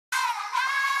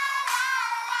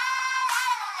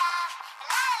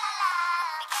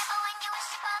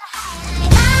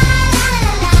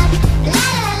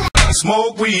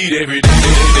Smoke weed every day.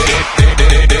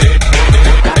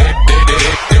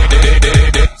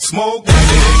 Smoke weed.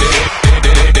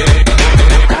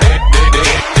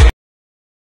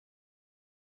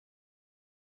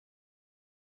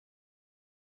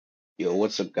 Yo,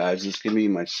 what's up guys? This is going to be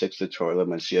my 6th tutorial of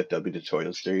my CFW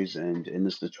tutorial series, and in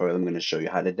this tutorial I'm going to show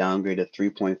you how to downgrade a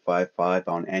 3.55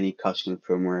 on any custom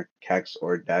firmware, CACs,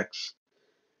 or DECs.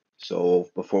 So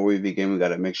before we begin, we got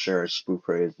to make sure our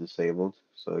spoofer is disabled.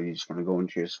 So you just want to go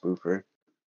into your spoofer.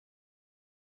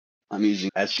 I'm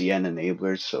using SEN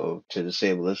enabler, so to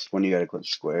disable this one you got to click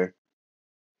square.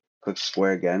 Click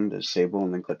square again to disable,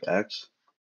 and then click X.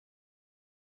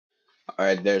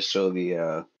 Alright, there, so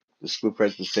the spoofer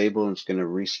is disabled, and it's going to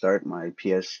restart my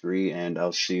PS3, and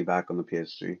I'll see you back on the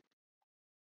PS3.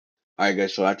 Alright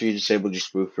guys, so after you disabled your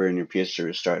spoofer and your PS3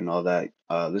 restart and all that,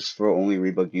 this is for only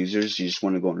rebug users. You just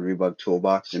want to go in rebug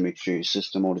toolbox and make sure your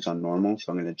system mode is on normal,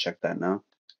 so I'm going to check that now.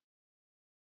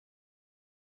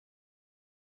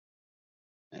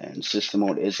 And system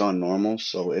mode is on normal,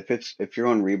 so if you're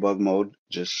on rebug mode,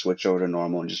 just switch over to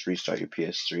normal and just restart your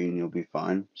PS3 and you'll be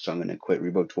fine. So I'm going to quit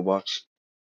rebug toolbox.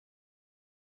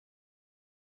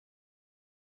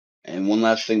 And one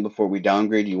last thing before we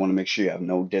downgrade, you want to make sure you have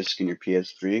no disk in your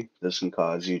PS3. This can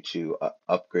cause you to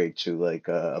upgrade to like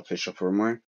official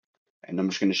firmware. And I'm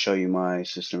just going to show you my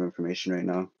system information right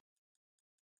now.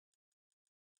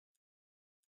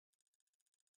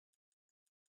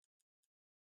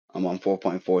 I'm on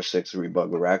 4.46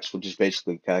 rebug racks, which is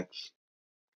basically CACs.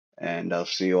 And I'll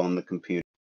see you on the computer.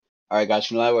 Alright guys,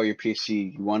 so now that we're on your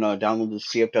PC, you want to download the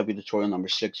CFW tutorial number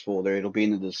 6 folder. It'll be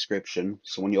in the description.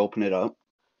 So when you open it up,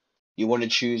 you want to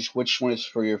choose which one is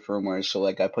for your firmware. So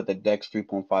like I put the DEX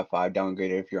 3.55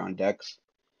 downgrader if you're on DEX.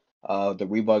 The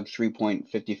rebug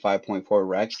 3.55.4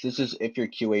 Rex. This is if you're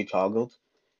QA toggled.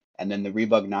 And then the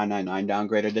rebug 999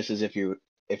 downgrader. This is if you're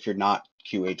not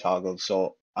QA toggled.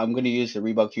 So I'm going to use the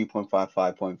rebug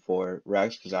 3.55.4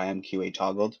 Rex because I am QA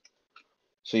toggled.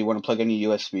 So you want to plug in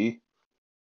your USB.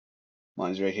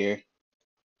 Mine's right here.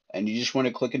 And you just want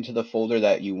to click into the folder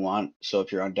that you want. So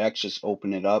if you're on DEX, just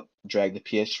open it up, drag the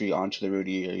PS3 onto the root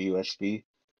of your USB.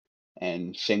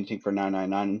 And same thing for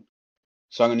 999.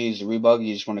 So I'm going to use the rebug.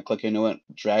 You just want to click into it,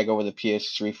 drag over the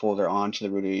PS3 folder onto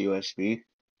the root of your USB.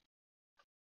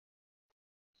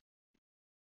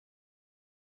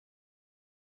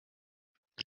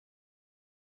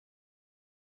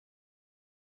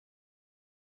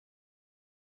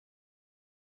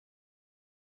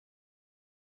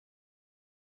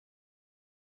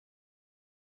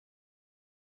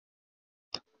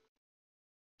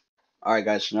 Alright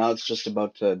guys, so now it's just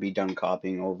about to be done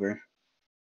copying over.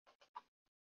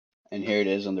 And here it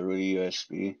is on the root of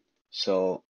USB.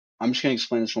 So I'm just going to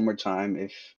explain this one more time.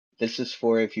 If this is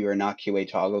for if you are not QA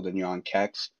toggled and you're on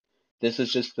CACs, this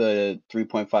is just the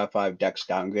 3.55 DEX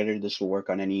downgrader. This will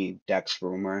work on any DEX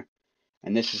firmware.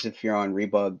 And this is if you're on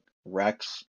rebug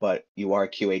Rex, but you are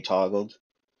QA toggled.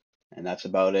 And that's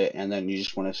about it. And then you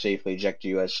just want to safely eject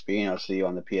your USB, and I'll see you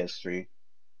on the PS3.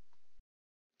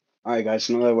 Alright guys,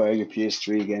 so now that we're at your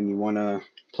PS3 again, you want to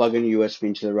plug in your USB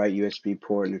into the right USB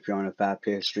port, and if you're on a fat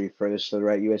PS3, furthest to the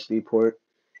right USB port.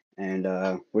 And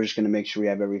we're just going to make sure we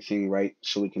have everything right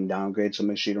so we can downgrade. So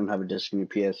make sure you don't have a disk in your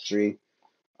PS3.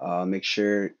 Make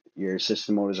sure your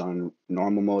system mode is on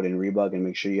normal mode in rebug, and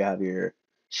make sure you have your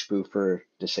spoofer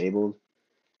disabled.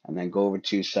 And then go over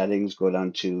to settings, go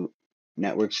down to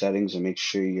network settings, and make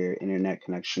sure your internet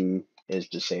connection is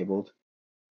disabled.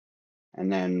 And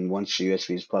then once your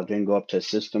USB is plugged in, go up to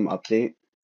system update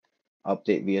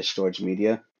via storage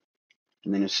media,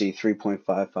 and then you'll see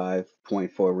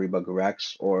 3.55.4 rebug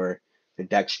Rex or the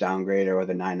DEX downgrader or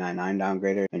the 999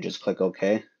 downgrader, and just click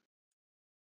OK.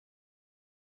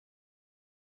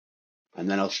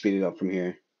 And then I'll speed it up from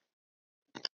here.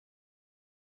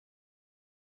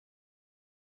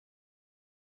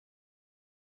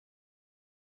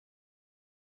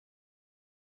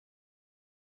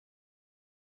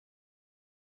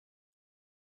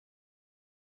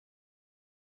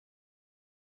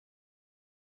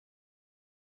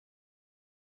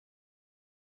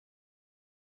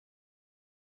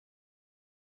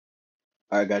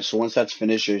 Alright guys, so once that's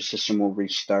finished, your system will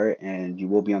restart and you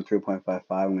will be on 3.55.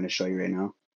 I'm going to show you right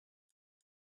now.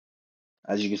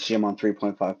 As you can see, I'm on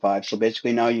 3.55. So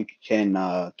basically now you can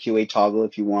QA toggle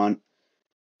if you want.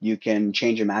 You can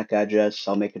change your MAC address.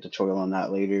 I'll make a tutorial on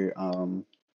that later.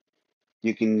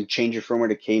 You can change your firmware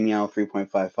to KMeow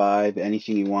 3.55,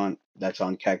 anything you want that's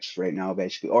on CACs right now,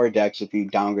 basically, or DEX if you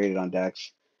downgrade it on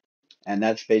DEX. And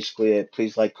that's basically it.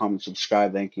 Please like, comment,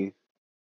 subscribe. Thank you.